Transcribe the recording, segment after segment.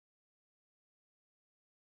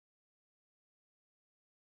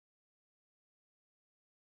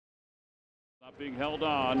Being held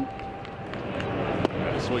on.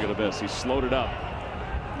 And a swing and a miss. He slowed it up.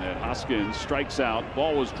 And Hoskins strikes out.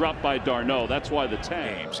 Ball was dropped by Darno. That's why the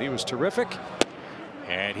 10. He was terrific.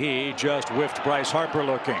 And he just whiffed Bryce Harper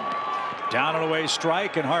looking. Down and away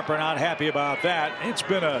strike, and Harper not happy about that. It's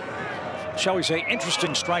been a, shall we say,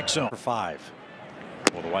 interesting strike zone for 5.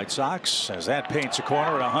 Well, the White Sox, as that paints a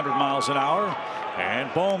corner at 100 miles an hour.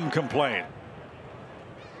 And Bohm complained.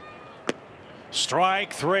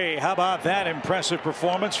 Strike 3. How about that impressive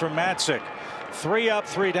performance from Matzek? 3 up,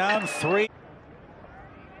 3 down, 3.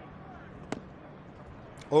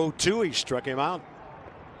 0-2. He struck him out.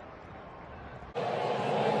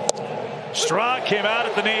 Struck him out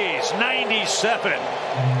at the knees. 97.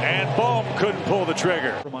 And Bohm couldn't pull the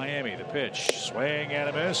trigger. For Miami, the pitch. Swing and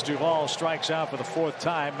a miss. Duvall strikes out for the 4th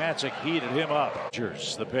time. Matzek heated him up.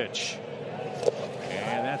 The pitch.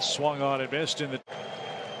 And that swung on and missed in the.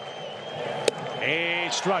 He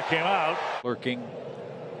struck him out. Lurking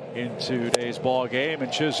in today's ball game,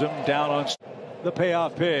 and Chisholm down on the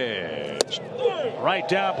payoff pitch. Right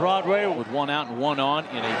down Broadway with 1 out and 1 on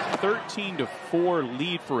in a 13-4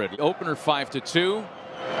 lead for it. Opener 5-2.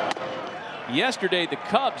 Yesterday the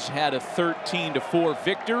Cubs had a 13-4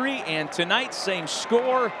 victory, and tonight same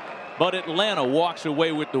score, but Atlanta walks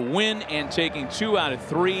away with the win and taking 2 out of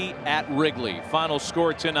 3 at Wrigley. Final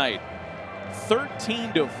score tonight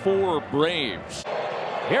 13-4 Braves.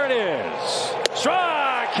 Here it is.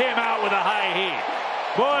 Strike came out with a high heat.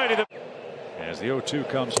 Boy, did the. As the 0-2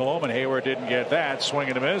 comes home, and Hayward didn't get that. Swing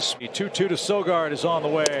and a miss. The 2-2 to Sogard is on the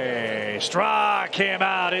way. Struck came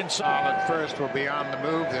out inside. At first will be on the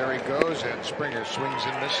move. There he goes, and Springer swings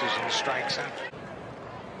and misses and strikes out.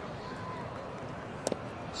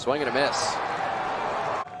 Swing and a miss.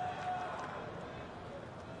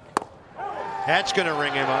 That's going to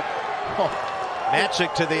ring him up. Oh,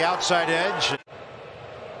 Matzek to the outside edge.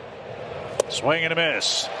 Swing and a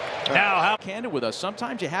miss. Now, how candid with us.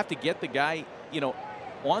 Sometimes you have to get the guy,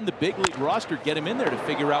 on the big league roster, get him in there to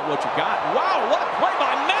figure out what you got. Wow, what a play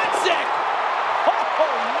by Matzek!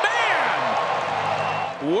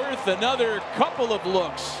 Oh, man! Worth another couple of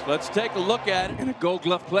looks. Let's take a look at it. And a Gold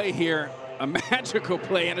Glove play here. A magical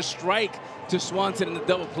play and a strike to Swanson in the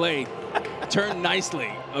double play. Turned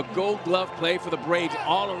nicely. A Gold Glove play for the Braves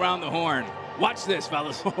all around the horn. Watch this,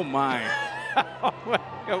 fellas. Oh, my.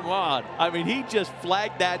 Come on. I mean, he just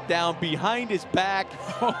flagged that down behind his back.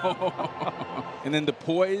 And then the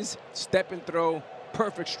poise, step and throw,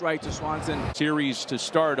 perfect strike to Swanson. Series to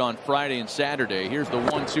start on Friday and Saturday. Here's the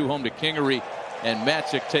 1-2 home to Kingery, and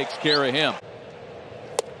Matzek takes care of him.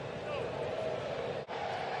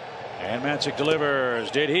 And Matzek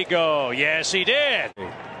delivers. Did he go? Yes, he did.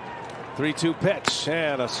 3-2 pitch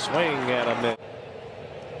and a swing and a miss.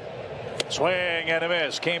 Swing and a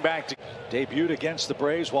miss. Came back to debuted against the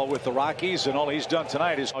Braves while with the Rockies, and all he's done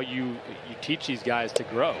tonight is you teach these guys to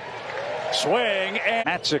grow. Swing and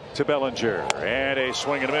Matzek to Bellinger, and a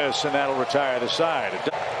swing and a miss, and that'll retire the side.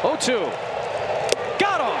 0-2.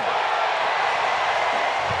 Got him.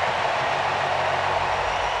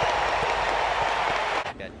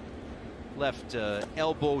 Left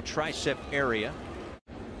elbow tricep area.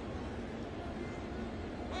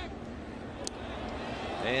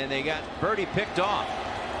 And they got Birdie picked off.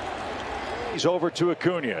 He's over to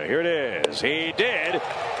Acuna. Here it is. He did.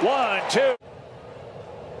 1-2.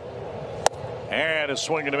 And a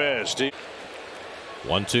swing and a miss.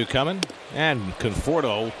 1-2 coming. And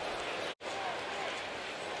Conforto.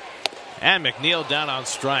 And McNeil down on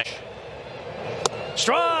strike.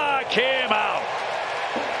 Struck him out.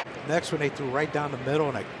 Next one they threw right down the middle,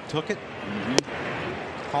 and I took it.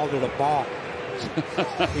 Called it a ball.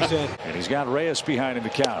 He said. And he's got Reyes behind in the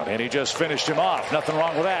count, and he just finished him off. Nothing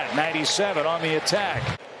wrong with that. 97 on the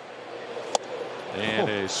attack. And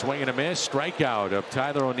a swing and a miss. Strikeout of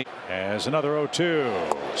Tyler O'Neill. As another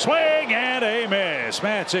 0-2. Swing and a miss.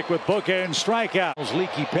 Matzek with bookend strikeout.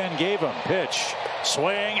 Leaky pen gave him. Pitch.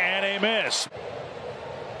 Swing and a miss.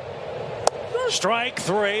 Strike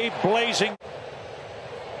 3. Blazing.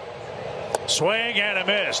 Swing and a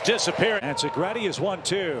miss. Disappearing. Matzek ready is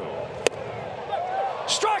 1-2.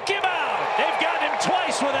 Struck him out. They've got him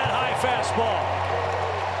twice with that high fastball.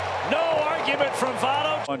 No argument from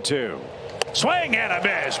Votto. 1-2. Swing and a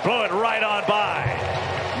miss. Blew it right on by.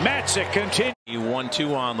 Matzek continues.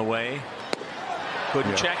 1-2 on the way.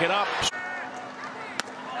 Couldn't check it up.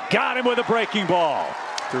 Got him with a breaking ball.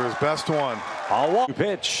 Threw his best one. A 1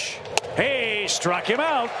 pitch. He struck him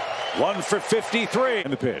out. 1 for 53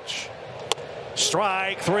 in the pitch.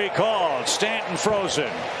 Strike 3 called. Stanton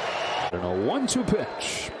frozen. And a 1-2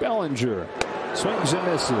 pitch. Bellinger swings and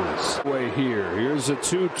misses. Way here. Here's a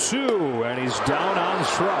 2-2, and he's down on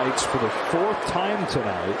strikes for the 4th time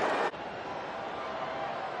tonight.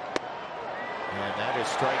 And that is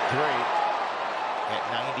strike 3 at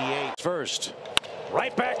 98. First,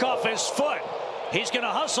 right back off his foot. He's going to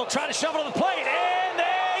hustle, try to shove it on the plate, and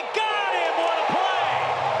they got him. What a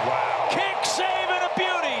play! Wow! Kick, save, and a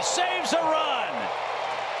beauty. Saves a run.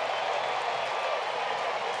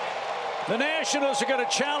 The Nationals are going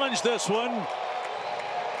to challenge this one.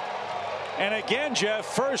 And again, Jeff,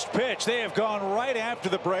 first pitch. They have gone right after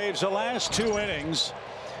the Braves the last 2 innings.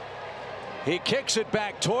 He kicks it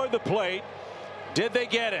back toward the plate. Did they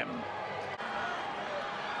get him?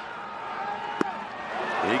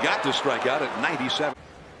 He got the strikeout at 97.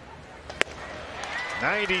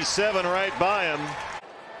 97 right by him.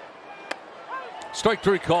 Strike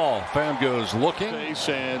 3 call. Pham goes looking.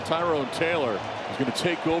 And Tyrone Taylor is going to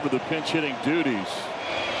take over the pinch hitting duties.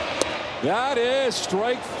 That is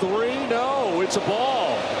strike 3. No, it's a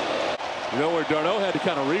ball. You know where Darno had to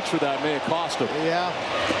kind of reach for that, may have cost him. Yeah.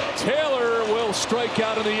 Taylor will strike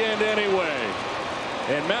out in the end anyway.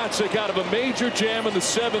 And Matzek out of a major jam in the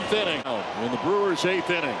 7th inning. In the Brewers' 8th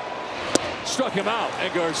inning. Struck him out,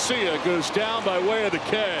 and Garcia goes down by way of the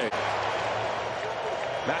K.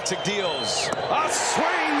 Matzek deals. A swing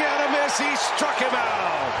and a miss. He struck him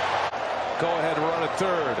out. Go ahead run at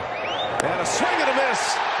third. And a swing and a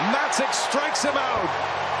miss. Matzek strikes him out.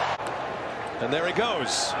 And there he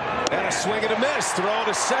goes. And a swing and a miss. Throw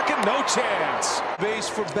to second. No chance. Base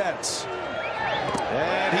for Betts.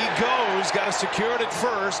 And he goes. Got to secure it at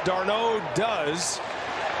first. Darno does.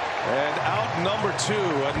 And out number 2.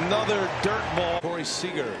 Another dirt ball. Corey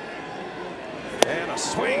Seager. And a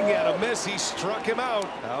swing and a miss. He struck him out.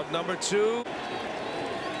 Out number 2.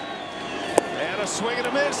 And a swing and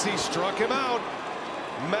a miss. He struck him out.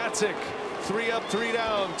 Matzek, 3 up, 3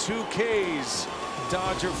 down, 2 Ks.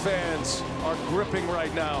 Dodger fans are gripping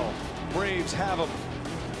right now. Braves have him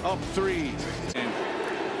up 3.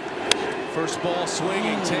 First ball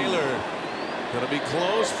swinging. Taylor going to be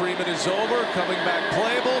close. Freeman is over. Coming back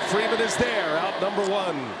playable. Freeman is there. Out number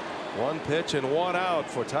 1. 1 pitch and 1 out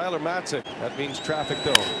for Tyler Matzek. That means traffic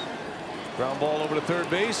though. Ground ball over to third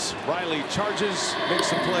base. Riley charges, makes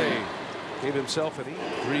the play. Gave himself an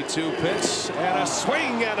 3-2 pitch and a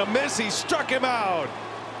swing and a miss. He struck him out.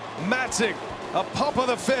 Matzek, a pump of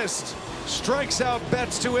the fist, strikes out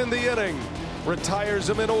Betts to end the inning. Retires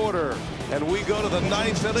him in order. And we go to the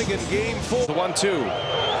 9th inning in game 4. 1-2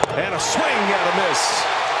 and a swing and a miss.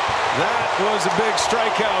 That was a big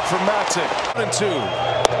strikeout for Matzek. 1-2.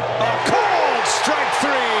 A cold strike 3.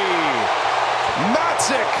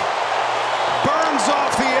 Matzek burns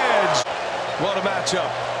off the edge. What a matchup.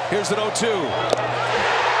 Here's an 0-2.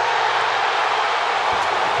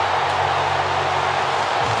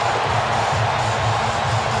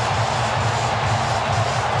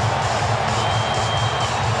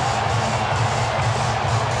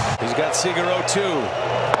 He's got Seager 0-2.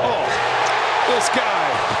 Oh, this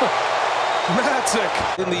guy. Matzek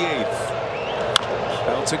in the 8th.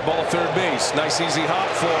 Bouncing ball third base. Nice easy hop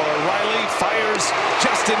for Riley. Fires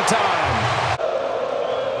just in time.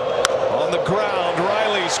 On the ground,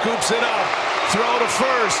 Riley scoops it up. Throw to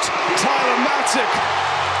first. Tyler Matzek.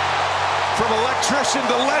 From electrician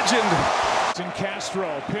to legend. And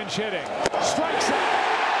Castro pinch hitting. Strikes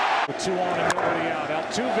out. With 2 on and nobody out.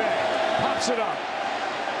 Altuve pops it up.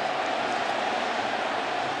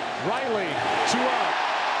 Riley, 2 out.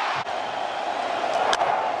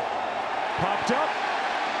 Popped up.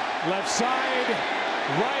 Left side.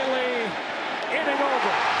 Riley. Inning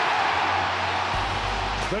over.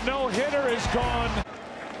 The no-hitter is gone.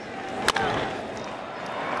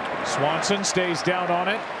 Swanson stays down on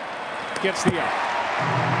it. Gets the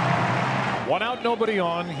out. 1 out, nobody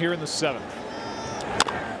on here in the 7th.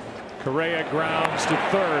 Correa grounds to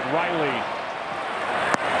third. Riley.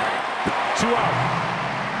 2 out.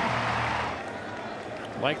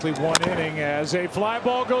 Likely 1 inning as a fly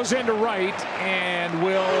ball goes into right and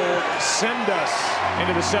will send us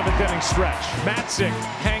into the 7th inning stretch. Matzek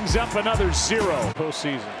hangs up another 0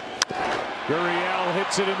 postseason. Gurriel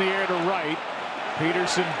hits it in the air to right.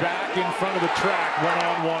 Peterson back in front of the track. 1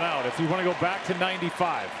 on, 1 out. If you want to go back to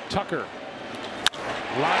 95, Tucker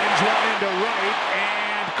lines 1 into right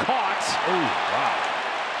and caught. Oh, wow.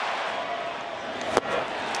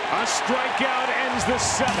 A strikeout ends the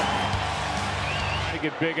 7th.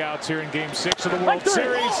 Get big outs here in game 6 of the World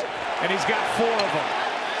Series, and he's got 4 of them.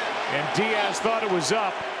 And Diaz thought it was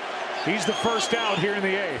up. He's the first out here in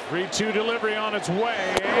the 8th. 3-2 delivery on its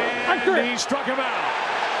way, and he struck him out.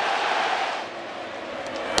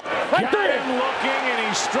 Got him looking, and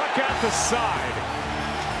he struck out the side.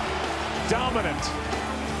 Dominant.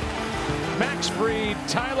 Max Fried,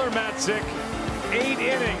 Tyler Matzek, 8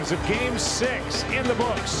 innings of Game 6 in the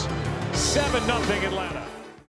books. 7-0 Atlanta.